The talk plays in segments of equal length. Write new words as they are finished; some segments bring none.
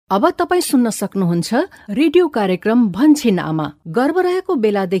अब तपाई सुन्न सक्नुहुन्छ रेडियो कार्यक्रम भन्छिन आमा। गर्भ रहेको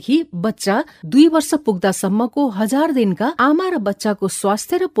बेलादेखि बच्चा 2 वर्ष पुग्दासम्मको 1000 दिनका आमा र बच्चाको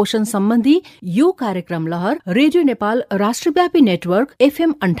स्वास्थ्य र पोषण सम्बन्धी यो कार्यक्रम लहर रेडियो नेपाल राष्ट्रव्यापी नेटवर्क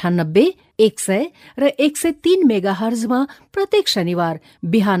FM 98, 100 र 103 मेगाहर्जमा प्रत्येक शनिबार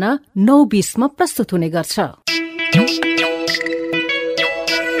बिहान 9:20 मा प्रस्तुत हुने गर्छ।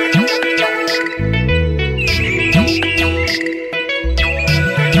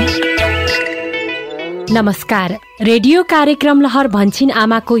 नमस्कार। रेडियो कार्यक्रम लहर भन्छिन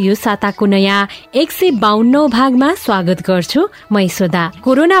आमाको यो साताको नयाँ 152 भागमा स्वागत गर्छु। म यशोदा।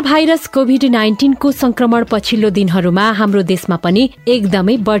 कोरोना भाइरस कोभिड-19 को संक्रमण पछिल्लो दिनहरूमा हाम्रो देशमा पनि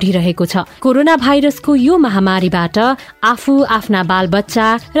एकदमै बढ़िरहेको छ। कोरोना भाइरसको यो महामारीबाट आफू, आफ्ना बालबच्चा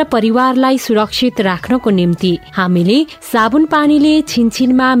र परिवारलाई सुरक्षित राख्नको निम्ति हामीले साबुन पानीले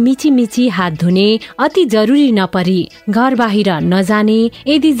छिनछिनमा मिची हात धुने, अति जरुरी नपरी घर बाहिर नजाने,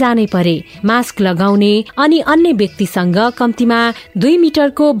 यदि जानै परे मास्क लगाउने अनि अन्य व्यक्तिसँग कम्तीमा 2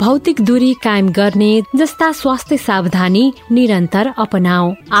 मिटरको भौतिक दूरी कायम गर्ने जस्ता स्वास्थ्य सावधानी निरन्तर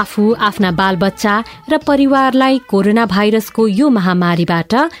अपनाऊ। आफू, आफ्ना बालबच्चा र परिवारलाई कोरोना भाइरसको यो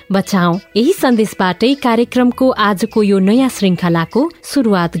महामारीबाट बचाऊ। यही सन्देशबाटै कार्यक्रमको आजको यो नयाँ श्रृंखलाको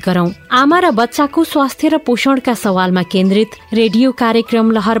शुरूआत गरौं। आमा र बच्चाको स्वास्थ्य र पोषणका सवालमा केन्द्रित रेडियो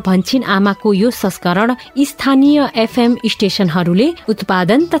कार्यक्रम लहर भन्छिन आमाको यो संस्करण स्थानीय FM स्टेशनहरूले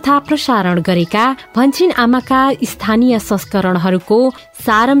उत्पादन तथा प्रसारण गरेका भन्छिन आमाका स्थानीय संस्करणहरूको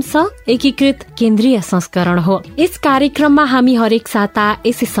सारांश एकीकृत केन्द्रीय संस्करण हो। यस कार्यक्रममा हामी हरेक साता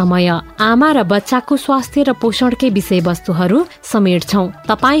यसै समय आमा र बच्चाको स्वास्थ्य र पोषणकै विषयवस्तुहरू समेट्छौं।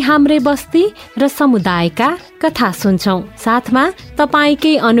 तपाई हाम्रै बस्ती र समुदायका कथा सुन्छौं, साथमा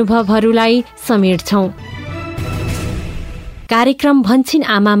तपाईकै अनुभवहरूलाई समेट्छौं। कार्यक्रम भन्छिन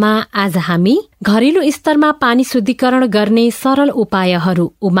आमामा आज हामी घरेलु स्तरमा पानी शुद्धिकरण गर्ने सरल उपायहरू,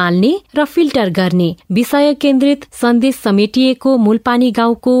 उमाल्ने र फिल्टर गर्ने विषय केन्द्रित सन्देश समेटिएको मूलपानी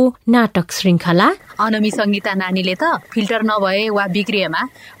गाउँको नाटक श्रृंखला। अनमी संगीता नानीले त फिल्टर नभए वा बिग्रिएमा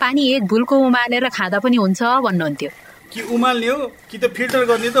पानी एक भुलको उमालेर खाँदा पनि हुन्छ भन्नुहुन्थ्यो। कि उमाल्ने हो कि त फिल्टर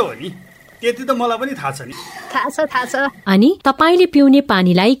गर्ने त हो नि, त्यति त मलाई पनि थाहा छ नि। थाहा छ। अनि तपाईले पिउने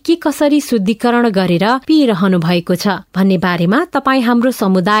पानीलाई के कसरी शुद्धिकरण गरेर पिइरहनु भएको छ भन्ने बारेमा तपाई हाम्रो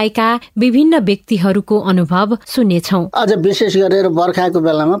समुदायका विभिन्न व्यक्तिहरूको अनुभव सुन्नेछौं। अझ विशेष गरेर बर्खाको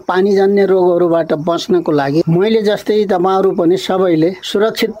बेलामा पानी जन्य रोगहरूबाट बच्नको लागि मैले जस्तै तपाईहरु पनि सबैले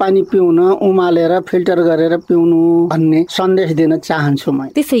सुरक्षित पानी पिउन, उमालेर फिल्टर गरेर पिउनु भन्ने सन्देश दिन चाहन्छु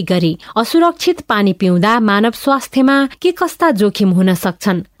म। त्यसैगरी असुरक्षित पानी पिउँदा मानव स्वास्थ्यमा के कस्ता जोखिम हुन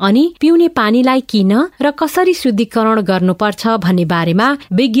सक्छन् अनि पिउने पानीलाई किन र कसरी शुद्धिकरण गर्नुपर्छ भन्ने बारेमा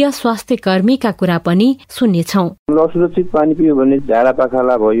विज्ञ स्वास्थ्य कर्मीका कुरा पनि सुन्नेछौं। असुरक्षित पानी पियो भने झाडा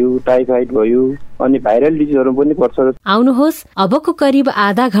पाखाला भयो, टाइफाइड भयो अनि भाइरल डिजिजहरू पनि पर्छ। आउनुहोस् अबको करिब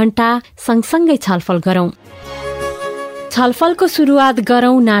आधा घण्टा सँगसँगै छलफल गरौं। छलफलको शुरूआत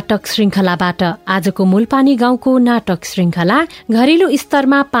गरौं नाटक श्रृंखलाबाट। आजको मूलपानी गाउँको नाटक श्रृंखला घरेलु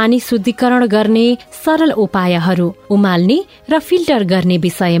स्तरमा पानी शुद्धिकरण गर्ने सरल उपायहरू, उमाल्ने र फिल्टर गर्ने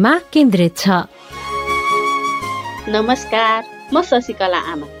विषयमा केन्द्रित छ। नमस्कार, म शशिकला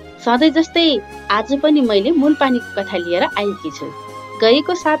आमा। सधैँ जस्तै आज पनि मैले मूलपानीको कथा लिएर आएकी छु।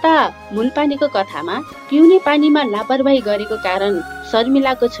 गएको साता मूलपानीको कथामा पिउने पानीमा लापरवाही गरेको कारण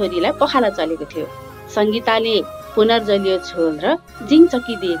शर्मिलाको छोरीलाई पखाला चलेको थियो। संगीताले पुनर्जलीय झोल र जिङ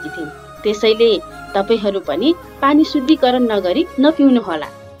चकिदिएकी थिइन्। त्यसैले तपाईहरू पनि पानी शुद्धिकरण नगरी नपिउनु होला।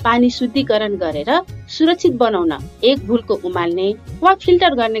 पानी शुद्धिकरण गरेर सुरक्षित बनाउन एक भुलको उमाल्ने वा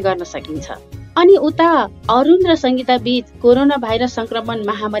फिल्टर गर्न सकिन्छ। अनि उता अरुण र संगीता बीच कोरोना भाइरस संक्रमण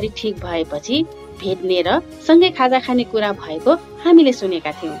महामारी ठीक भएपछि भेट्ने र सँगै खाजा खाने कुरा भएको हामीले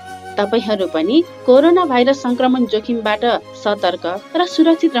सुनेका थियौं। तपाईहरू पनि कोरोना भाइरस संक्रमण जोखिमबाट सतर्क र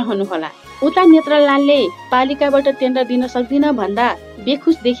सुरक्षित रहनुहोला। उता नेत्रलालले पालिकाबाट टेन्डर दिन सक्दिन भन्दा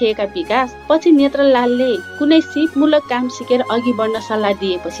बेखुस देखिएका विकास पछि नेत्रलालले कुनै सिपमूलक काम सिकेर अघि बढ्न सल्लाह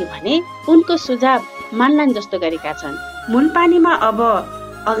दिएपछि भने उनको सुझाव मान्लान् जस्तो गरेका छन्। मूलपानीमा अब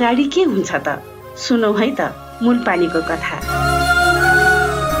अगाडि के हुन्छ त? सुनौ है त मूलपानीको कथा।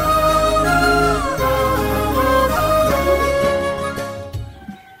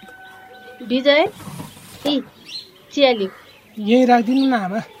 विजय, चियाली यही राखिदिनु न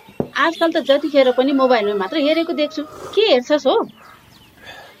आमा। आजकल त जतिखेर पनि मोबाइलमा मात्र हेरेको देख्छु। के हेर्छस् हो?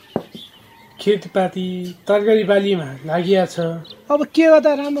 खेतपाती तरकारी बालीमा लागिया छ। अब के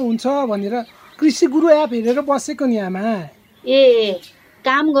गर्दा राम्रो हुन्छ भनेर कृषि गुरु एप हेरेर बसेको नि आमा। ए,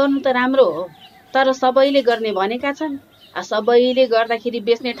 काम गर्नु त राम्रो हो, तर सबैले गर्ने भनेका छन्। सबैले गर्दाखेरि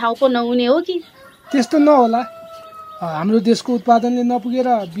बेच्ने ठाउँ पो नहुने हो कि? त्यस्तो नहोला। हाम्रो देशको उत्पादनले नपुगेर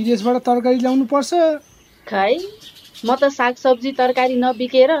विदेशबाट तरकारी ल्याउनु पर्छ। खै म त सागसब्जी तरकारी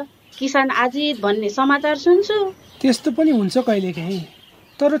नबिकेर किसान आजित भन्ने समाचार सुन्छु। त्यस्तो पनि हुन्छ कहिलेकाहीँ,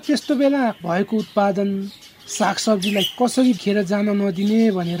 तर त्यस्तो बेला भएको उत्पादन सागसब्जीलाई कसरी खेर जान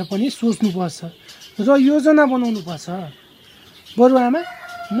नदिने भनेर पनि सोच्नुपर्छ र योजना बनाउनुपर्छ। बरु आमा,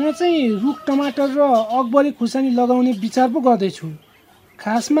 म चाहिँ रुख टमाटर र अकबरी खुर्सानी लगाउने विचार पो गर्दैछु।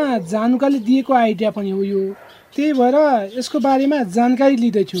 खासमा जानुकाले दिएको आइडिया पनि हो यो, त्यही भएर यसको बारेमा जानकारी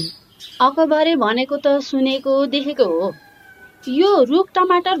लिँदैछु। अकबरे भनेको त सुनेको देखेको हो, यो रुख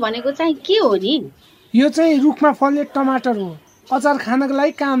टमाटर भनेको चाहिँ के हो नि? यो चाहिँ रुखमा फल्ने टमाटर हो, अचार खानको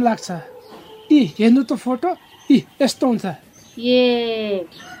लागि काम लाग्छ। हेर्नु त फोटो, यस्तो हुन्छ। ए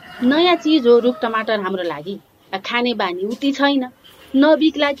नयाँ चिज हो रुख टमाटर हाम्रो लागि। खाने बानी उति छैन,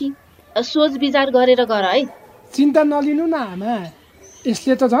 नबिक्ला कि सोच विचार गरेर गर है। चिन्ता नलिनु न आमा,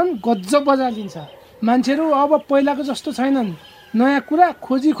 यसले त झन् गजब बजार लिन्छ। मान्छेहरू अब पहिलाको जस्तो छैनन्, नयाँ कुरा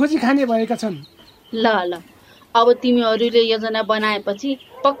खोजी खोजी खाने भएका छन्। ल ल, अब तिमीहरूले योजना बनाएपछि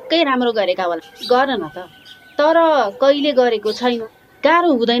पक्कै राम्रो गरेका होला, गर न त। तर कहिले गरेको छैन,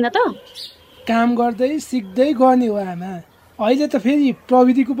 गाह्रो हुँदैन त? काम गर्दै सिक्दै गर्ने हो आमा। अहिले त फेरि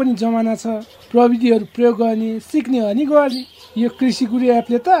प्रविधिको पनि जमाना छ, प्रविधिहरू प्रयोग गर्ने सिक्ने हो नि गर्ने। यो कृषि गुरु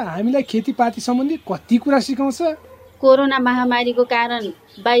एपले त हामीलाई खेतीपाती सम्बन्धी कति कुरा सिकाउँछ। कोरोना महामारीको कारण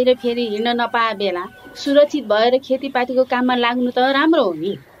बाहिर फेरि हिँड्न नपाए बेला सुरक्षित भएर खेतीपातीको काममा लाग्नु त राम्रो हो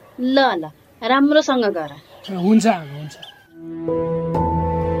नि। ल ल, राम्रोसँग गर। हुन्छ आमा, हुन्छ।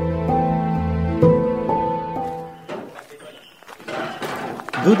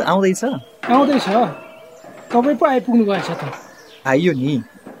 दुध आउँदैछ? आउँदैछ। तपाईँ पो आइपुग्नु भएछ त। आइयो नि,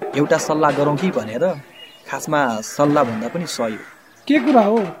 एउटा सल्लाह गरौँ कि भनेर। खासमा सल्लाह भन्दा पनि सहयोग। के कुरा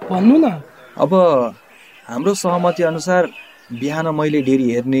हो भन्नु न। अब हाम्रो सहमति अनुसार बिहान मैले डेरी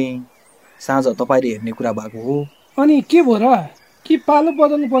हेर्ने, साँझ तपाईँले हेर्ने कुरा भएको हो। अनि के भयो र? कि पालो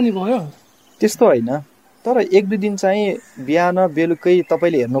बदल्नु पर्ने भयो? त्यस्तो होइन, तर 1-2 दिन चाहिँ बिहान बेलुकै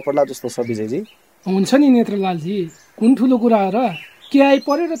तपाईँले हेर्नु पर्ला जस्तो छ विजयजी। हुन्छ नि नेत्रलालजी, कुन ठुलो कुरा हो र? के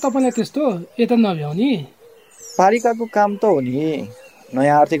आइपर्यो र तपाईँलाई त्यस्तो? यता नभ्याउने पालिकाको काम त हो नि।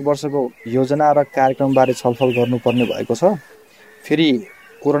 नयाँ आर्थिक वर्षको योजना र कार्यक्रमबारे छलफल गर्नुपर्ने भएको छ। फेरि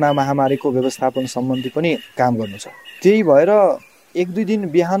कोरोना महामारीको व्यवस्थापन सम्बन्धी पनि काम गर्नु छ। त्यही भएर 1-2 दिन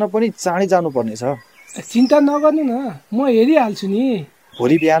बिहान पनि चाँडै जानुपर्ने छ। चिन्ता नगर्नु न, म हेरिहाल्छु नि।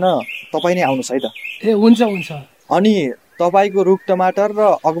 भोलि बिहान तपाईँ नै आउनुहोस् है त। ए हुन्छ हुन्छ। अनि तपाईँको रुख टमाटर र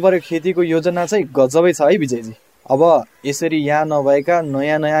अकबर खेतीको योजना चाहिँ गजबै छ है विजयजी। अब यसरी यहाँ नभएका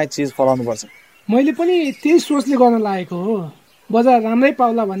नयाँ नयाँ चिज फलाउनुपर्छ। मैले पनि त्यही सोचले गर्न लागेको हो, बजार राम्रै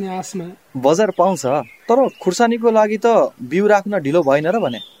पाउला भन्ने आशमा। बजार पाउँछ, तर खुर्सानीको लागि त बिउ राख्न ढिलो भएन र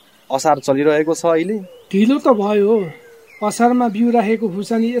भने। असार चलिरहेको छ अहिले। ढिलो त भयो, असारमा बिउ राखेको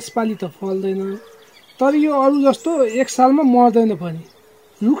खुर्सानी यसपालि त फल्दैन। तर यो अरू जस्तो 1 सालमा मर्दैन पनि।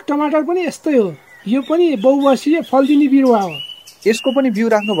 रुख टमाटर पनि यस्तै हो, यो पनि बहुवर्षीय फल दिने बिरुवा हो। यसको पनि बिउ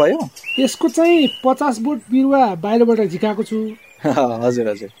राख्नु भयो? यसको चाहिँ 50 बोट बिरुवा बाहिरबाट झिकाएको छु। हजुर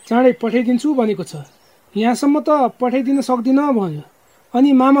हजुर, चाँडै पठाइदिन्छु भनेको छ। यहाँसम्म त पठाइदिन सक्दिनँ भन्यो, अनि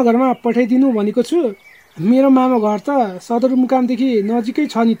मामा घरमा पठाइदिनु भनेको छु। मेरो मामा घर त सदरमुकामदेखि नजिकै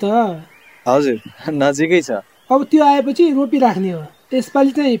छ नि त। हजुर, नजिकै छ। अब त्यो आएपछि रोपिराख्ने हो।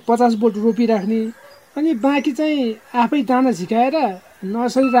 यसपालि चाहिँ 50 बोट रोपिराख्ने, अनि बाँकी चाहिँ आफै दाना झिकाएर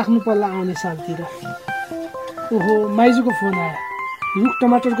नर्सरी राख्नु पर्ला आउने सालतिर। ओहो, माइजूको फोन आयो। रुख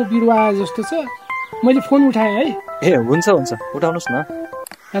टमाटरको बिरुवा आए जस्तो छ। मैले फोन उठाएँ है। ए हुन्छ हुन्छ, उठाउनुहोस् न।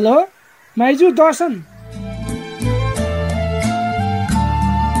 हेलो माइजू, दर्शन।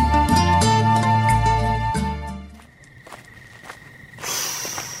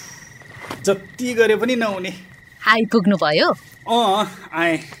 जति गरे पनि नहुने। आइपुग्नु भयो?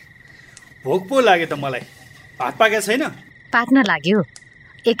 आएँ। भोक पो लाग्यो त मलाई। भात पाकेको छैन? पाक्न लाग्यो,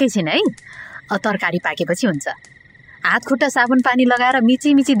 एकैछिन है। तरकारी पाकेपछि हुन्छ। हात खुट्टा साबुन पानी लगाएर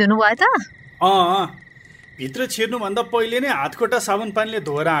मिची मिची धुनुभयो त? भित्र छिर्नुभन्दा पहिले नै हात खुट्टा साबुन पानीले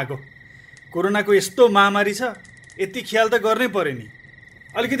धोएर आएको। कोरोनाको यस्तो महामारी छ, यति ख्याल त गर्नै पर्यो नि।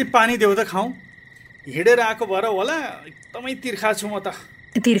 अलिकति पानी देऊ त खाउँ। हिँडेर आएको भएर होला, एकदमै तिर्खा छु म त।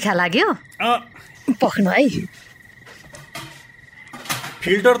 तिर्खा लाग्यो? पख्नु है।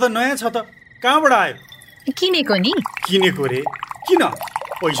 फिल्टर त नयाँ छ त, कहाँबाट आयो? किनेको नि। किनेको रे? किन?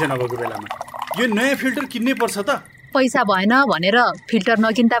 पैसा नभएको बेलामा यो नयाँ फिल्टर किन्नै पर्छ त? पैसा भएन भनेर फिल्टर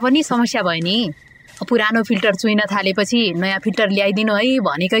नकिन्दा पनि समस्या भयो नि। पुरानो फिल्टर चुइन थालेपछि नयाँ फिल्टर ल्याइदिनु है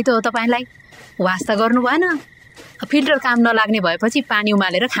भनेकै त हो तपाईँलाई। वास्ता गर्नु भएन। फिल्टर काम नलाग्ने भएपछि पानी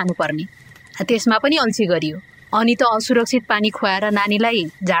उमालेर खानुपर्ने, त्यसमा पनि अल्छी गरियो। अनि त असुरक्षित पानी खुवाएर नानीलाई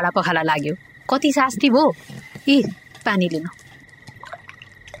झाडा पखाला लाग्यो। कति शास्ति भो। पानी लिनु।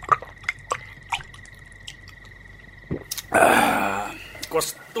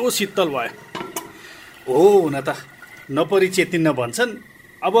 कस्तो शीतल भयो हो। हुन त नपरी चेतिन्न भन्छन्।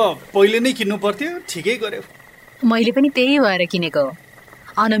 अब पहिले नै किन्नु पर्थ्यो, ठिकै गर्यो। मैले पनि त्यही भएर किनेको हो।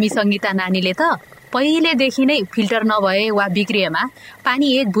 अनमी सङ्गीता नानीले त पहिलेदेखि नै फिल्टर नभए वा बिग्रिएमा पानी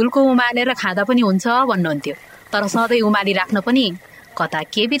एक भुलको उमालेर खाँदा पनि हुन्छ भन्नुहुन्थ्यो। तर सधैँ उमाली राख्न पनि कता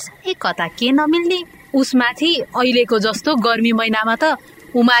के बिर्सने कता के नमिल्ने। उसमाथि अहिलेको जस्तो गर्मी महिनामा त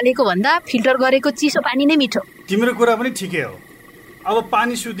उमालेको भन्दा फिल्टर गरेको चिसो पानी नै मिठो। तिम्रो कुरा पनि ठिकै हो। अब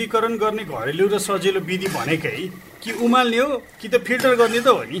पानी शुद्धिकरण गर्ने घरेलु र सजिलो विधि भनेकै कि उमाल्ने हो कि त फिल्टर गर्ने त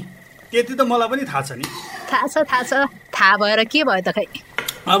हो नि। त्यति त मलाई पनि थाहा छ नि। थाहा छ। थाहा भएर के भयो त खै।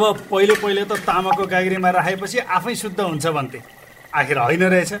 अब पहिले त तामाको गाग्रीमा राखेपछि आफै शुद्ध हुन्छ भन्थे। आखिर होइन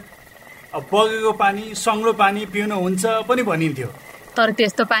रहेछ। अब बगेको पानी सङ्लो पानी पिउनु हुन्छ पनि भनिन्थ्यो। तर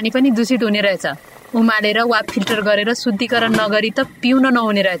त्यस्तो पानी पनि दूषित हुने रहेछ। उमालेर वा फिल्टर गरेर शुद्धिकरण नगरी त पिउन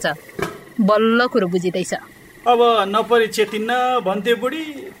नहुने रहेछ। बल्ल कुरो बुझिँदैछ। अब नपरी चेतिन्न भन्थे बुढी,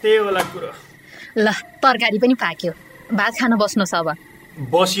 त्यही होला कुरो। ल तरकारी पनि पाक्यो, भात खान बस्नुहोस्। अब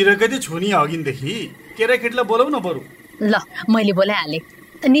बसिरहेकै त छु नि अघिदेखि। केटाकेटीलाई बोलाउ न बरु। ल मैले बोलाइहालेँ।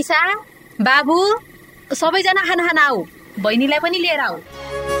 निशा बाबु सबैजना खाना खान आऊ, बहिनीलाई पनि लिएर आऊ।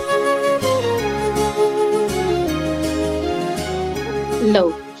 लौ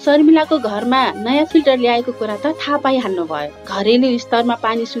शर्मिलाको घरमा नयाँ फिल्टर ल्याएको कुरा त थाहा पाइहाल्नु भयो। घरेलु स्तरमा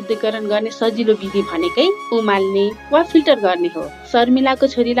पानी शुद्धिकरण गर्ने सजिलो विधि भनेकै उमाल्ने वा फिल्टर गर्ने हो। शर्मिलाको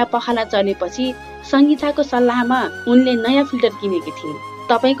छोरीलाई पखाला चलेपछि सङ्गीताको सल्लाहमा उनले नयाँ फिल्टर किनेकी थिइन्।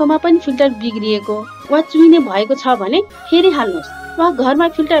 तपाईँकोमा पनि फिल्टर बिग्रिएको वा चुइने भएको छ भने हेरिहाल्नुहोस्, वा घरमा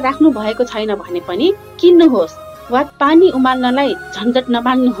फिल्टर राख्नु भएको छैन भने पनि किन्नुहोस्, वा पानी उमाल्नलाई झन्झट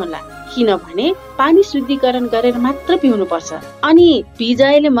नमान्नुहोला। किनभने पानी शुद्धिकरण गरेर मात्र पिउनुपर्छ। अनि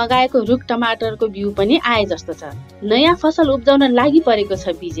विजयले मगाएको रुख टमाटरको बिउ पनि आए जस्तो छ। नयाँ फसल उब्जाउन लागि परेको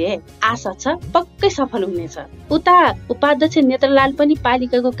छ विजय। आशा छ पक्कै सफल हुनेछ। उता उपाध्यक्ष नेत्रलाल पनि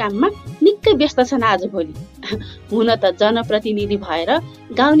पालिकाको काममा निकै व्यस्त छन् आजभोलि। हुन त जनप्रतिनिधि भएर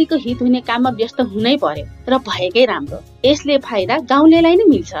गाउँलेको हित हुने काममा व्यस्त हुनै पर्यो र भएकै राम्रो। यसले फाइदा गाउँलेलाई नै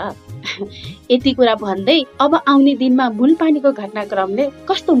मिल्छ। यति कुरा भन्दै अब आउने दिनमा मूल पानीको घटनाक्रमले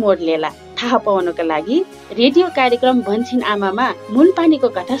कस्तो मोड लिएला थाहा पाउनको लागि रेडियो कार्यक्रम भन्छिन आमामा मूल पानीको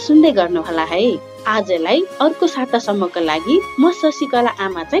कथा सुन्दै गर्नुहोला है। आजलाई अर्को सातासम्मको लागि म शशिकला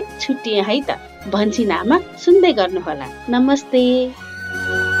आमा चाहिँ छुट्टिएँ है त। भन्छिन आमा सुन्दै गर्नुहोला। नमस्ते।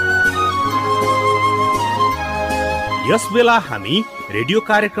 यस बेला हामी रेडियो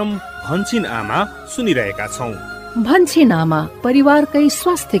कार्यक्रम भन्छिन आमा सुनिरहेका छौं। भन्छिन आमा परिवारकै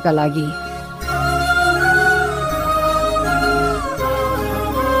स्वास्थ्यका लागि।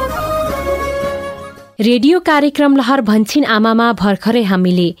 रेडियो कार्यक्रम लहर भन्छिन आमामा भर्खरै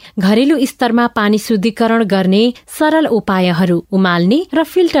हामीले घरेलु स्तरमा पानी शुद्धिकरण गर्ने सरल उपायहरू उमाल्ने र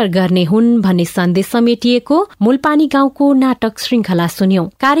फिल्टर गर्ने हुन् भन्ने सन्देश समेटिएको मूलपानी गाउँको नाटक श्रृंखला सुन्यौं।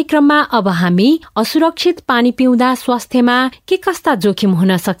 कार्यक्रममा अब हामी असुरक्षित पानी पिउँदा स्वास्थ्यमा के कस्ता जोखिम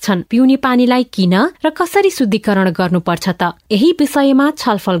हुन सक्छन्, पिउने पानीलाई किन र कसरी शुद्धिकरण गर्नुपर्छ त, यही विषयमा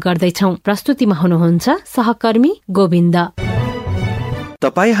छलफल गर्दैछौं। प्रस्तुतिमा हुनुहुन्छ सहकर्मी गोविन्द।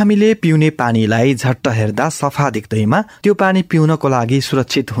 तपाई हामीले पिउने पानीलाई झट्ट हेर्दा सफा देख्दैमा त्यो पानी पिउनको लागि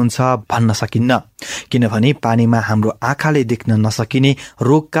सुरक्षित हुन्छ भन्न सकिन्न, किनभने पानीमा हाम्रो आँखाले देख्न नसकिने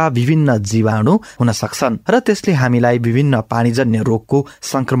रोगका विभिन्न जीवाणु हुन सक्छन् र त्यसले हामीलाई विभिन्न पानीजन्य रोगको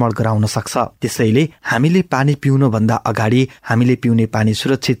संक्रमण गराउन सक्छ। त्यसैले हामीले पानी पिउनु भन्दा अगाडि हामीले पिउने पानी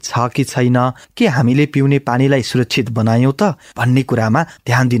सुरक्षित छ कि छैन, के हामीले पिउने पानीलाई सुरक्षित बनायौं त भन्ने कुरामा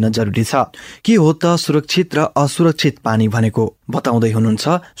ध्यान दिन जरुरी छ। के हो त सुरक्षित र असुरक्षित पानी भनेको बताउँदै हुनुहुन्छ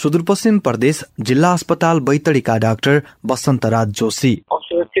सुदूरपश्चिम प्रदेश जिल्ला अस्पताल बैतडीका डाक्टर वसन्तराज जोशी।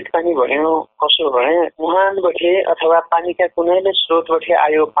 असुरक्षित पानी भन्यो कसो भने मुहानबाट अथवा पानीका कुनै नै स्रोतबाट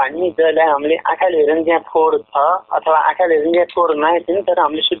आयो पानी जसलाई हामीले आँखाले हेर्ने त्यहाँ फोहोर छ अथवा आँखाले हेर्ने त्यहाँ फोहोर नआइदिन तर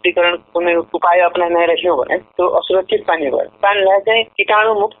हामीले शुद्धिकरण कुनै उपाय अपनाइराख्यौँ भने त्यो असुरक्षित पानी भयो। पानीलाई चाहिँ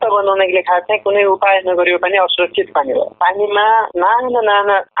कीटाणु मुक्त बनाउनको लेखा चाहिँ कुनै उपाय नगरियो पनि असुरक्षित पानी भयो। पानीमा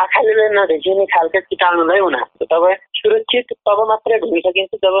नाना आँखाले नदेखिने खालका कीटाणुलाई हुन तब सुरक्षित तब मात्रै भन्न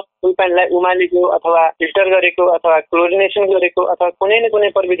सकिन्छ जब कुनै पानीलाई उमालेको अथवा फिल्टर गरेको अथवा क्लोरिनेसन गरेको अथवा कुनै न कुनै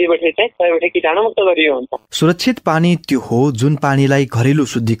प्रविधिबाट चाहिँ त्यसबाट कीटाणु मुक्त गरियो हुन्छ। सुरक्षित पानी त्यो हो जुन पानीलाई घरेलु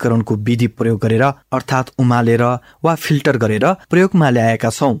शुद्धिकरणको विधि प्रयोग गरेर अर्थात् उमालेर वा फिल्टर गरेर प्रयोगमा ल्याएका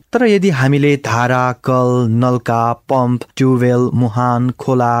छौं। तर यदि हामीले धारा, कल, नलका, पम्प, ट्युबवेल, मुहान,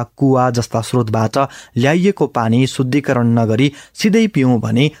 खोला, कुवा जस्ता स्रोतबाट ल्याइएको पानी शुद्धिकरण नगरी सिधै पियौं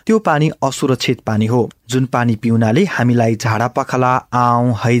भने त्यो पानी असुरक्षित पानी हो, जुन पानी पिउनाले हामीलाई झाडा पखाला,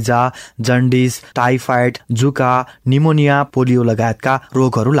 आउँ, हैजा, जन्डिस, टाइफाइड, जुका, निमोनिया, पोलियो लगायतका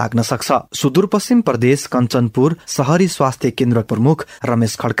रोगहरू लाग्न सक्छ। सुदूरपश्चिम प्रदेश कञ्चनपुर सहरी स्वास्थ्य केन्द्र प्रमुख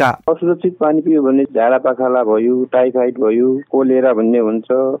रमेश खड्का। असुरक्षित पानी पियो भने झाडा पखाला भयो, टाइफाइड भयो, कोलेरा भन्ने हुन्छ,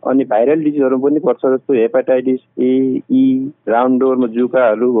 अनि भाइरल डिजिजहरू पनि पर्छ, जस्तो हेपाटाइटिस ए, ई, राउन्ड डोरमा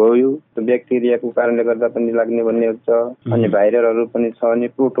जुकाहरू भयो, ब्याक्टेरियाको कारणले गर्दा पनि लाग्ने भन्ने हुन्छ, अनि भाइरलहरू पनि छ, अनि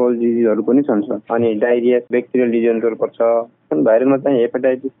प्रोटोल डिजिजहरू पनि छन्, अनि डायरिया ब्याक्टेरियल डिजिजहरू पर्छ। भाइरलमा चाहिँ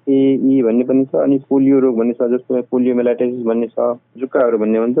हेपाटाइटिस ए, ई भन्ने पनि छ, अनि पोलियो रोग भन्ने छ, जस्तो पोलियोमेलाइटिस भन्ने छ, जुकाहरू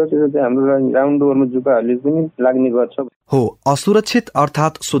भन्ने हुन्छ। त्यसो चाहिँ हाम्रो राउन्ड डोरमा जुकाहरूले पनि लाग्ने गर्छ। हो, असुरक्षित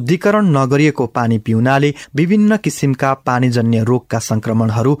अर्थात शुद्धिकरण नगरिएको पानी पिउनाले विभिन्न किसिमका पानीजन्य रोगका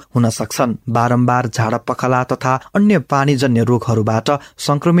संक्रमणहरू हुन सक्छन्। बारम्बार झाडा पखाला तथा अन्य पानीजन्य रोगहरूबाट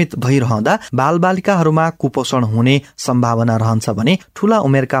संक्रमित भइरहँदा बालबालिकाहरूमा कुपोषण हुने सम्भावना रहन्छ भने ठूला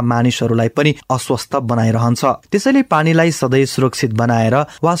उमेरका मानिसहरूलाई पनि अस्वस्थ बनाइरहन्छ। त्यसैले पानीलाई सधैँ सुरक्षित बनाएर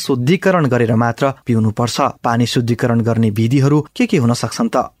वा शुद्धिकरण गरेर मात्र पिउनुपर्छ। पानी शुद्धिकरण गर्ने विधिहरू के हुन सक्छन्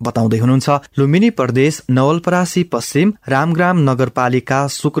त बताउँदै हुनुहुन्छ लुम्बिनी प्रदेश नवलपरासी पश्चिम रामग्राम नगरपालिका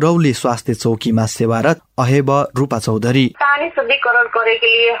सुकरौली स्वास्थ्य चौकीमा सेवारत अहेब रूपा चौधरी। पानी शुद्धिकरण करे के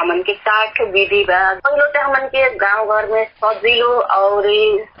लिए हमन के 4 विधि बा। पहले तो हमन के गांव घर में सजिलो और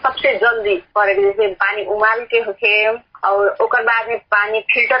सबसे जल्दी करे जैसे पानी उबाल के होखे, और ओकर बाद में पानी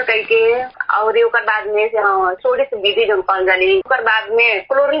फिल्टर करके, और ओकर बाद में सोडिस विधि जो कहल जाली, ओकर बाद में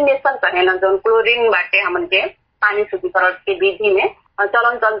क्लोरीनेशन करेला, जो क्लोरीन बाटे हमन के पानी शुद्धिकरण के विधि में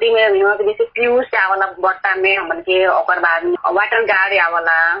चलन चल्ती में जैसे फ्यूज आवला बट्टा में हमन के, ओकर बाद में वाटर गार्ड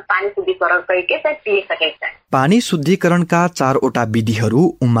आवला, पानी शुद्धिकरण करके चाहिँ पिए सकेछ। पानी शुद्धिकरणका 4वटा विधिहरू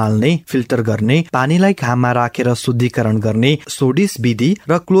उमाल्ने, फिल्टर गर्ने, पानीलाई घाममा राखेर शुद्धिकरण गर्ने सोडिस विधि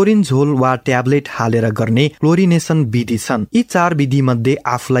र क्लोरिन झोल वा ट्याब्लेट हालेर गर्ने क्लोरिनेशन विधि छन्। यी 4 विधि मध्ये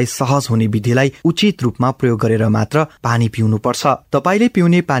आफूलाई सहज हुने विधिलाई उचित रूपमा प्रयोग गरेर मात्र पानी पिउनु पर्छ। तपाईले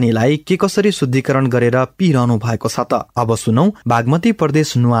पिउने पानीलाई के कसरी शुद्धिकरण गरेर पिइरहनु भएको छ त? अब सुनौ बागमती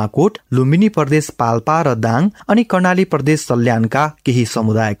प्रदेश नुवाकोट, लुम्बिनी प्रदेश पाल्पा र दाङ अनि कर्णाली प्रदेश सल्यानका केही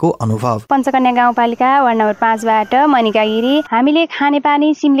समुदायको अनुभव। पञ्चकन्या गाउँपालिका वार्ड नम्बर 5 बाट मनिका गिरी। हामीले खाने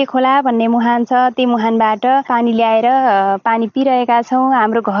पानी सिमले खोला भन्ने मुहान छ, त्यो मुहानबाट पानी ल्याएर पानी पिइरहेका छौँ।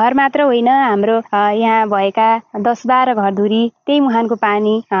 हाम्रो घर मात्र होइन, हाम्रो यहाँ भएका 10-12 घरधुरी त्यही मुहानको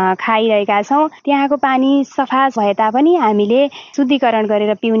पानी खाइरहेका छौँ। त्यहाँको पानी सफा भए तापनि हामीले शुद्धिकरण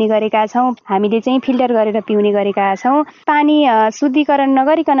गरेर पिउने गरेका छौँ। हामीले चाहिँ फिल्टर गरेर पिउने गरेका छौँ। पानी शुद्धिकरण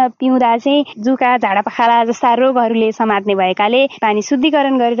नगरिकन पिउँदा चाहिँ जुका, झाडा पखाला जस्ता रोगहरूले समात्ने भएकाले पानी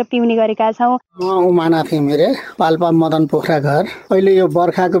शुद्धिकरण गरेर पिउने गरेका छौँ। म उमाना थिमिरे, पाल्पा मदन पोखरा घर। अहिले यो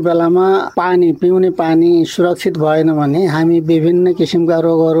बर्खाको बेलामा पानी पिउने पानी सुरक्षित भएन भने हामी विभिन्न किसिमका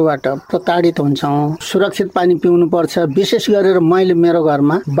रोगहरूबाट प्रताडित हुन्छौँ। सुरक्षित पानी पिउनु पर्छ। विशेष गरेर मैले मेरो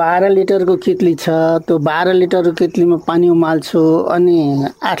घरमा 12 लिटरको कितली छ, त्यो 12 लिटरको कितलीमा पानी उमाल्छु, अनि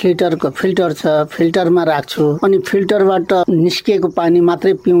 8 लिटरको फिल्टर छ, फिल्टरमा राख्छु, अनि फिल्टरबाट निस्किएको पानी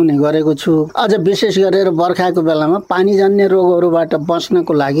मात्रै पिउने गरेको छु। अझ विशेष गरेर बर्खाको बेलामा पानी जन्य रोगहरूबाट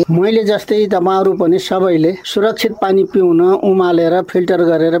बच्नको लागि मैले जस्तै तपाईहरु पनि सबैले सुरक्षित पानी पिउन, उमालेर फिल्टर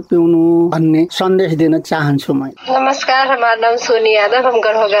गरेर पिउनु भन्ने सन्देश दिन चाहन्छु। मैं नमस्कार, हमारा नाम सोनी यादव, हम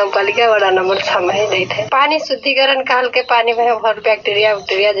गढ़वा गाउँपालिका वडा नंबर 6 में रहते हैं। पानी शुद्धिकरण काल के पानी में बहुत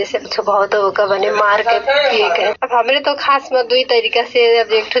बैक्टीरिया जैसे बहुत होगा बने मार के पिए के। अब हमारे तो खास में 2 तरीका से,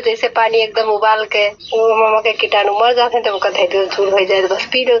 अब एक जैसे पानी एकदम उबाल के के कीटाणु मर जाते हैं तो झूल हो जाए बस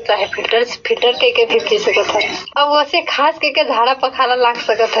पी लो, चाहे फिल्टर के भी पी सकत है। अब वैसे खास के झाड़ा पखाला लाग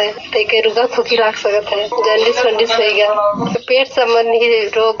सकत है, ते रुगा खुकी लाग सकत है, जन्डिस वंडिस हो गया, पेट संबंधी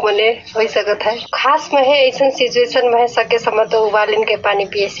रोग मने हो सकत है। खास में है ऐसा सिचुएशन में सके समय तो उबालिन के पानी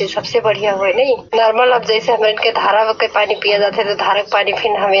पिए से सबसे बढ़िया हो नहीं। नॉर्मल अब जैसे हमारे के धारा के पानी पिया जाता है तो धारा पानी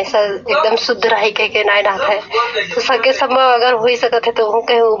फिर हमेशा एकदम शुद्ध रही के नहीं रहता है, तो सके समय अगर हो सकत है तो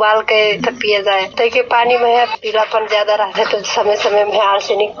कहीं उबाल के तब पिया जाए। तो के पानी में पीलापन ज्यादा रहता है तो समय समय में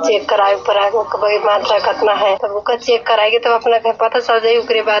आर्सेनिक चेक कराए मात्रा कितना है, तब उसका चेक कराएंगे तब अपना पता चल जाए।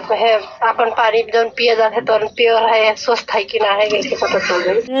 उसके बाद में है अपन पानी जो पिया जाता है तो प्योर है, स्वस्थ है कि ना है पता चल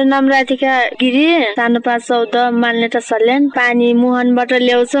जाए। मेरो नाम राधिका गिरी, 9514 मालनेटा सल्यान। पानी मुहानबाट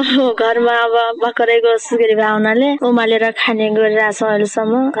ल्याउँछौ, घरमा अब भर्खरैको सुकेरी भए हुनाले उमालेर खाने गरिरहेछौँ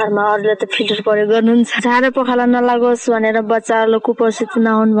अहिलेसम्म। घरमा अरूले त फिल्टर प्रयोग गर्नुहुन्छ। झाडा पखाला नलागोस् भनेर बच्चाहरू कुपोषित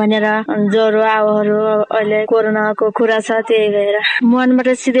नहुन् भनेर ज्वरो आवहरू अहिले कोरोनाको कुरा छ, त्यही भएर मुहानबाट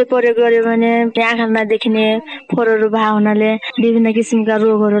सिधै प्रयोग गर्यो भने आँखामा देखिने फोहोरहरू भए हुनाले विभिन्न किसिमका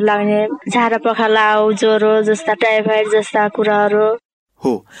रोगहरू लाग्ने, झाडा पखाला, ज्वरो जस्ता, टाइफाइड जस्ता कुराहरू।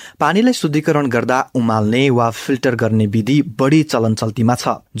 हो, पानीलाई शुद्धिकरण गर्दा उमाल्ने वा फिल्टर गर्ने विधि बढी चलन चल्तीमा छ,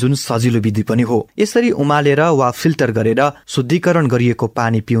 जुन सजिलो विधि पनि हो। यसरी उमालेर वा फिल्टर गरेर शुद्धिकरण गरिएको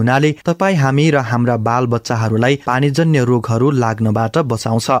पानी पिउनाले तपाई, हामी र हाम्रा बाल बच्चाहरूलाई पानीजन्य रोगहरू लाग्नबाट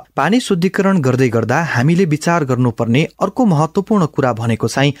बचाउँछ। पानी शुद्धिकरण गर्दै गर्दा हामीले विचार गर्नुपर्ने अर्को महत्वपूर्ण कुरा भनेको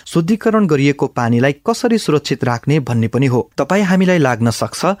चाहिँ शुद्धिकरण गरिएको पानीलाई कसरी सुरक्षित राख्ने भन्ने पनि हो। तपाई, हामीलाई लाग्न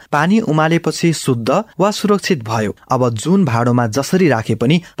सक्छ पानी उमालेपछि शुद्ध वा सुरक्षित भयो, अब जुन भाँडोमा जसरी राखे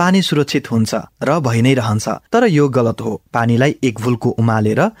पनि पानी सुरक्षित हुन्छ र भइ नै रहन्छ। तर यो गलत हो। पानीलाई एक भुलको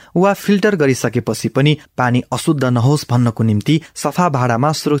उमालेर वा फिल्टर गरिसकेपछि पनि पानी अशुद्ध नहोस् भन्नको निम्ति सफा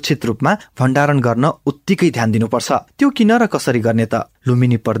भाँडामा सुरक्षित रूपमा भण्डारण गर्न उत्तिकै ध्यान दिनुपर्छ। त्यो किन र कसरी गर्ने त?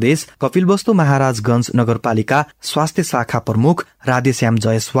 लुम्बिनी प्रदेश कपिलवस्तु महाराजगंज नगरपालिका स्वास्थ्य शाखा प्रमुख राधेश्याम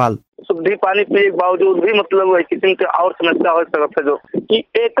जयसवाल। शुद्ध पानी पिए के बावजूद भी मतलब किसी के और समस्या हो सकता है, जो कि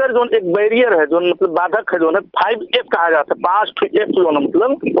एकर जो एक बैरियर है, जो मतलब बाधक है, जो है 5F कहा जाता है, 5F जो है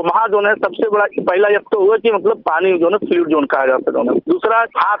मतलब, तो वहाँ जो है सबसे बड़ा पहला F तो हुआ कि मतलब पानी जो है फ्लूइड जोन कहा जाता है, दूसरा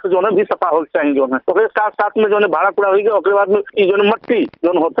हाथ जो है भी सफा हो चाहिए जो है, तो फिर साथ में जो है भाड़ा कूड़ा होगी, उसके बाद में जो है मट्टी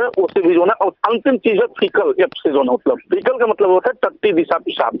जो होता है उससे भी जो है, और अंतिम चीज है फीकल F से जो है, मतलब फीकल का मतलब होता है टट्टी दिशा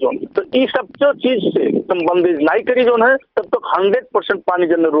पेशाब जो है। तो ये सब जो चीज से संबंधित नहीं करी जो है, तब तक 100% पानी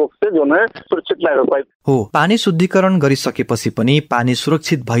जन्य रोग से जो है सुरक्षित नहीं हो पाए। हो, पानी शुद्धिकरण गरिसकेपछि पनि पानी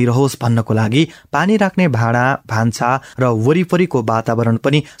सुरक्षित भइरहोस् भन्नको लागि पानी राख्ने भाँडा भान्सा र वरिपरिको वातावरण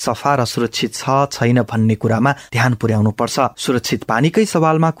पनि सफा र सुरक्षित छ छैन भन्ने कुरामा ध्यान पुर्याउनु पर्छ। सुरक्षित पानीकै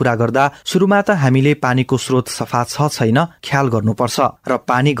सवालमा कुरा गर्दा सुरुमा त हामीले पानीको स्रोत सफा छ छैन ख्याल गर्नुपर्छ र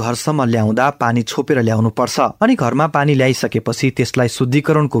पानी घरसम्म ल्याउँदा पानी छोपेर ल्याउनु पर्छ। अनि घरमा पानी ल्याइसकेपछि त्यसलाई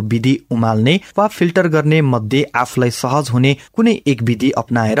शुद्धिकरणको विधि उमाल्ने वा फिल्टर गर्ने मध्ये आफूलाई सहज हुने कुनै एक विधि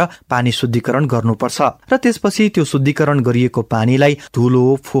अपनाएर पानी शुद्धिकरण गर्नुपर्छ र त्यसपछि त्यो शुद्धिकरण गरिएको पानीलाई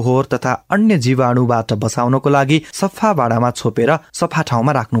धुलो, फोहोर तथा अन्य जीवाणुबाट बचाउनको लागि सफा भाँडामा छोपेर सफा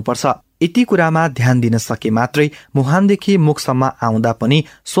ठाउँमा राख्नुपर्छ। यति कुरामा ध्यान दिन सके मात्रै मुहानदेखि मुखसम्म आउँदा पनि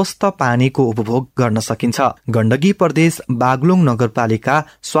स्वस्थ पानीको उपभोग गर्न सकिन्छ। गण्डकी प्रदेश बागलुङ नगरपालिका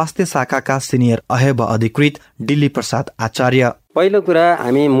स्वास्थ्य शाखाका सिनियर अहेब अधिकृत दिल्ली प्रसाद आचार्य। पहिलो कुरा,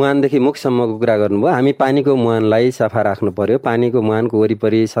 हामी मुहानदेखि मुखसम्मको कुरा गर्नुभयो। हामी पानीको मुहानलाई सफा राख्नु पर्यो, पानीको मुहानको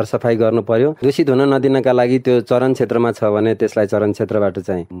वरिपरि सरसफाई गर्नु पर्यो। दूषित हुन नदिनका लागि त्यो चरण क्षेत्रमा छ भने त्यसलाई चरण क्षेत्रबाट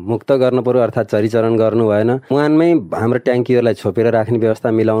चाहिँ मुक्त गर्नु पर्यो, अर्थात् चरीचरण गर्नु भएन। मुहानमै हाम्रो ट्याङ्कीहरूलाई छोपेर राख्ने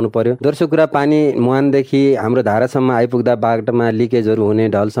व्यवस्था मिलाउनु पर्यो। दोस्रो कुरा, पानी मुहानदेखि हाम्रो धारासम्म आइपुग्दा बाटोमा लिकेजहरू हुने,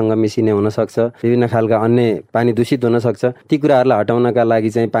 ढलसँग मिसिने हुन सक्छ, विभिन्न खालका अन्य पानी दूषित हुन सक्छ। ती कुराहरूलाई हटाउनका लागि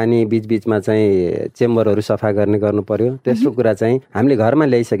चाहिँ पानी बीचबीचमा चाहिँ चेम्बरहरू सफा गर्नु पर्यो। तेस्रो कुरा चाहिँ हामीले घरमा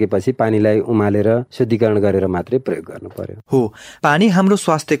ल्याइसकेपछि पानीलाई उमालेर शुद्धिकरण गरेर मात्रै प्रयोग गर्नु पर्यो। हो, पानी हाम्रो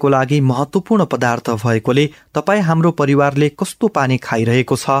स्वास्थ्यको लागि महत्वपूर्ण पदार्थ भएकोले तपाई हाम्रो परिवारले कस्तो पानी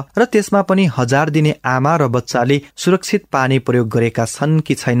खाइरहेको छ र त्यसमा पनि 1000 दिने आमा र बच्चाले सुरक्षित पानी प्रयोग गरेका छन्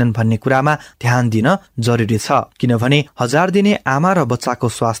कि छैनन् भन्ने कुरामा ध्यान दिन जरुरी छ। किनभने 1000 दिने आमा र बच्चाको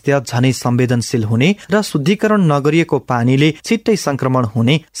स्वास्थ्य झनै संवेदनशील हुने र शुद्धिकरण नगरिएको पानीले छिट्टै संक्रमण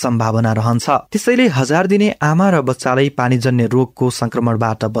हुने सम्भावना रहन्छ। त्यसैले 1000 दिने आमा र बच्चालाई पानीजन्य रोगको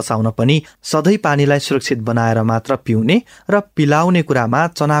संक्रमणबाट बचाउन पनि सधैँ पानीलाई सुरक्षित बनाएर मात्र पिउने र पिलाउने कुरामा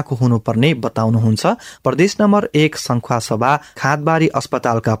चनाखो हुनुपर्ने बताउनुहुन्छ प्रदेश नम्बर 1 संखुवा सभा खादबारी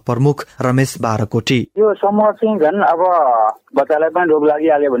अस्पतालका प्रमुख रमेश बारकोटी। यो समूह चाहिँ झन् अब बच्चालाई पनि रोग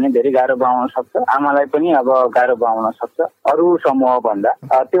लागिहाल्यो भने धेरै गाह्रो बनाउन सक्छ, आमालाई पनि अब गाह्रो बनाउन सक्छ अरू समूह भन्दा।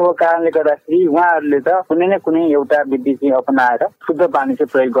 त्यो कारणले गर्दाखेरि उहाँहरूले त कुनै न कुनै एउटा विधि चाहिँ अपनाएर शुद्ध पानी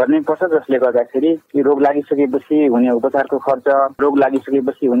चाहिँ प्रयोग गर्नै पर्छ, जसले गर्दाखेरि रोग लागिसकेपछि हुने उपचारको खर्च, रोग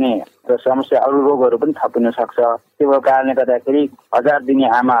लागिसकेपछि हुने समस्या, अरू रोगहरू पनि थपिन सक्छ। त्यो कारणले गर्दाखेरि 1000 दिने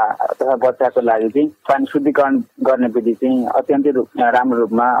आमा अथवा बच्चाको लागि चाहिँ पानी शुद्धिकरण गर्ने विधि चाहिँ अत्यन्तै राम्रो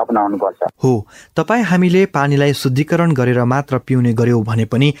रूपमा अपनाउनु पर्छ। हो, तपाई हामीले पानीलाई शुद्धिकरण गरेर मात्र पिउने गर्यौं भने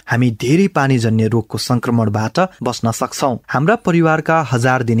पनि हामी धेरै पानीजन्य रोगको संक्रमणबाट बच्न सक्छौं। हाम्रा परिवारका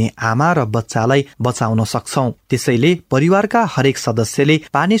 1000 दिने आमा र बच्चालाई बचाउन सक्छौं। त्यसैले परिवारका हरेक सदस्यले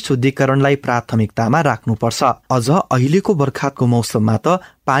पानी शुद्धिकरणलाई प्राथमिकतामा राख्नुपर्छ। अझ अहिलेको बर्खातको मौसममा त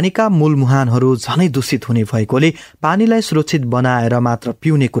पानीका मूल मुहानहरू झनै दूषित हुने भएकोले पानीलाई सुरक्षित बनाएर मात्र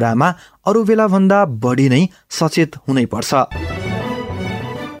पिउने कुरामा अरू बेला भन्दा बढी नै सचेत हुनै पर्छ।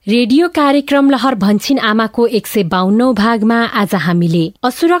 रेडियो कार्यक्रम लहर भन्छिन आमाको 152औं भागमा आज हामीले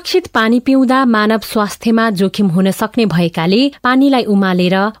असुरक्षित पानी पिउँदा मानव स्वास्थ्यमा जोखिम हुन सक्ने भएकाले पानीलाई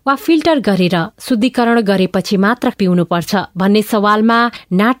उमालेर वा फिल्टर गरेर शुद्धिकरण गरेपछि मात्र पिउनुपर्छ भन्ने सवालमा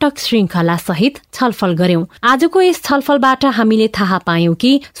नाटक श्रृंखला सहित छलफल गर्यौं। आजको यस छलफलबाट हामीले थाहा पायौं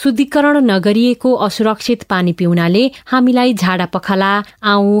कि शुद्धिकरण नगरिएको असुरक्षित पानी पिउनाले हामीलाई झाडा पखाला,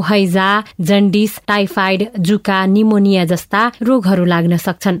 आउँ, हैजा, जन्डिस, टाइफाइड, जुका, निमोनिया जस्ता रोगहरू लाग्न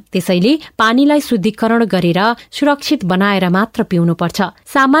सक्छन्। त्यसैले पानीलाई शुद्धिकरण गरेर सुरक्षित बनाएर मात्र पिउनुपर्छ।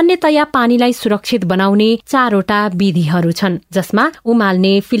 सामान्यतया पानीलाई सुरक्षित बनाउने 4वटा विधिहरू छन्, जसमा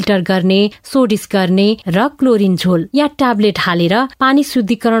उमाल्ने, फिल्टर गर्ने, सोडिस गर्ने र क्लोरिन झोल या ट्याब्लेट हालेर पानी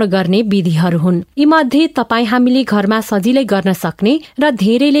शुद्धिकरण गर्ने विधिहरू हुन्। यी मध्ये तपाई हामीले घरमा सजिलै गर्न सक्ने र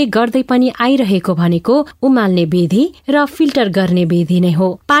धेरैले गर्दै पनि आइरहेको भनेको उमाल्ने विधि र फिल्टर गर्ने विधि नै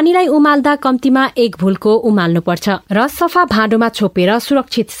हो। पानीलाई उमाल्दा कम्तीमा 1 भुल्को उमाल्नुपर्छ र सफा भाँडोमा छोपेर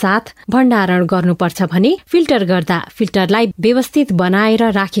सुरक्षित साथ भण्डारण गर्नुपर्छ भने फिल्टर गर्दा फिल्टरलाई व्यवस्थित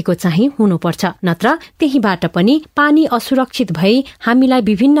बनाएर राखेको चाहिँ हुनुपर्छ, नत्र त्यहीबाट पनि पानी असुरक्षित भई हामीलाई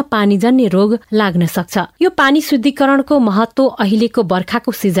विभिन्न पानीजन्य रोग लाग्न सक्छ। यो पानी शुद्धिकरणको महत्व अहिलेको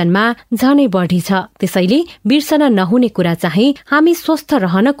बर्खाको सिजनमा झनै बढी छ। त्यसैले बिर्सन नहुने कुरा चाहिँ हामी स्वस्थ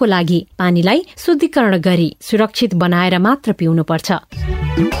रहनको लागि पानीलाई शुद्धिकरण गरी सुरक्षित बनाएर मात्र पिउनुपर्छ।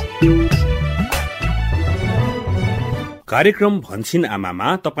 कार्यक्रम भन्छिन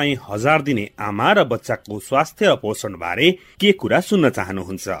आमामा तपाई 1000 दिने आमा र बच्चाको स्वास्थ्य र पोषण बारे के कुरा सुन्न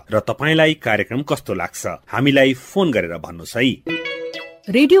चाहनुहुन्छ र तपाईलाई कार्यक्रम कस्तो लाग्छ, हामीलाई फोन गरेर भन्नुहोस् है।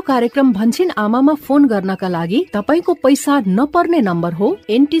 रेडियो कार्यक्रम भन्छिन आमामा फोन गर्नका लागि तपाईको पैसा नपर्ने नम्बर हो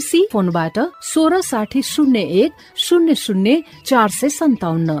एनटीसी फोनबाट 166001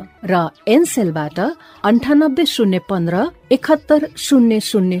 00457 र एनसेलबाट 9801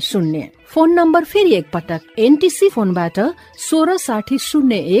 71000। फोन नम्बर फेरि एकपटक एनटीसी फोनबाट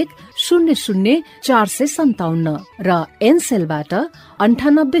 166001 00457 र एनसेलबाट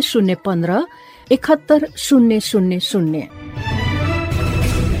 9801 71000।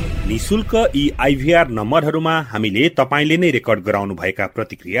 निशुल्क यी आइभीआर नम्बरहरूमा हामीले तपाईले नै रेकर्ड गराउनु भएका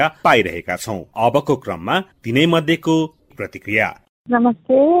प्रतिक्रिया पाइरहेका छौं। अबको क्रममा तिनै मध्येको प्रतिक्रिया।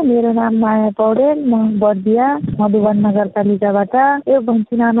 नमस्ते, मेरो नाम माया पौडेल, म बर्दिया मधुबन नगरपालिकाबाट। यो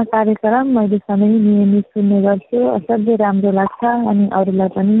भन्छिन आमा कार्यक्रम मैले सधैँ नियमित सुन्ने गर्छु, असाध्यै राम्रो लाग्छ अनि अरूलाई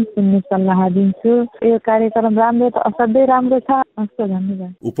पनि सुन्ने सल्लाह दिन्छु। यो कार्यक्रम राम्रो त असाध्यै राम्रो छ।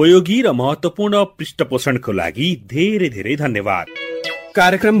 धन्यवाद। उपयोगी र महत्वपूर्ण पृष्ठपोषणको लागि धेरै धेरै धन्यवाद।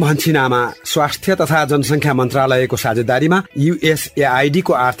 कार्यक्रम भन्छिन आमा स्वास्थ्य तथा जनसंख्या मन्त्रालयको साझेदारीमा USAID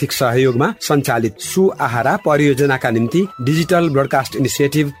को आर्थिक सहयोगमा सञ्चालित सुआहारा परियोजनाका निम्ति डिजिटल ब्रोडकास्ट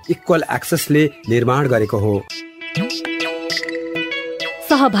इनिसिएटिभ इक्वल एक्सेसले निर्माण गरेको हो।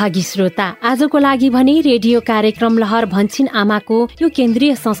 सहभागी श्रोता, आजको लागि भने रेडियो कार्यक्रम लहर भन्छिन आमाको यो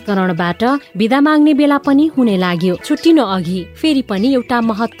केन्द्रीय संस्करणबाट बिदा माग्ने बेला पनि हुने लाग्यो। छुट्टिनु अघि फेरि पनि एउटा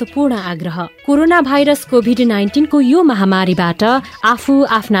महत्वपूर्ण आग्रह। कोरोना भाइरस कोभिड-19 को यो महामारीबाट आफू,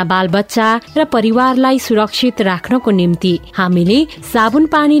 आफ्ना बालबच्चा र परिवारलाई सुरक्षित राख्नको निम्ति हामीले साबुन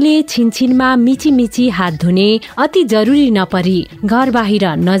पानीले छिनछिनमा मिची हात धुने, अति जरुरी नपरी घर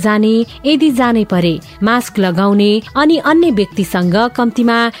बाहिर नजाने, यदि जानै परे मास्क लगाउने अनि अन्य व्यक्तिसँग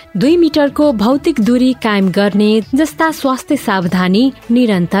कम्तीमा 2 मिटरको भौतिक दूरी कायम गर्ने जस्ता स्वास्थ्य सावधानी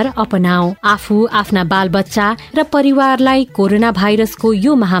निरन्तर अपनाऊ। आफू, आफ्ना बालबच्चा र परिवारलाई कोरोना भाइरसको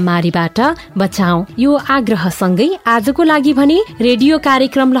यो महामारीबाट बचाऊ। यो आग्रहसँगै आजको लागि भने रेडियो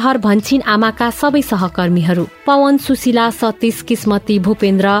कार्यक्रम लहर भन्छिन आमाका सबै सहकर्मीहरू पवन, सुशीला, सतीश, किस्मती,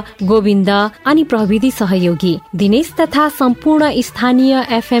 भूपेन्द्र, गोविन्द अनि प्रविधि सहयोगी दिनेश तथा सम्पूर्ण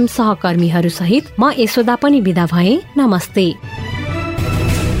स्थानीय FM सहकर्मीहरू सहित म यशोदा पनि बिदा भए। नमस्ते।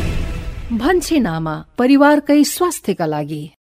 भन्छिन आमा, परिवारकै स्वास्थ्यका लागि।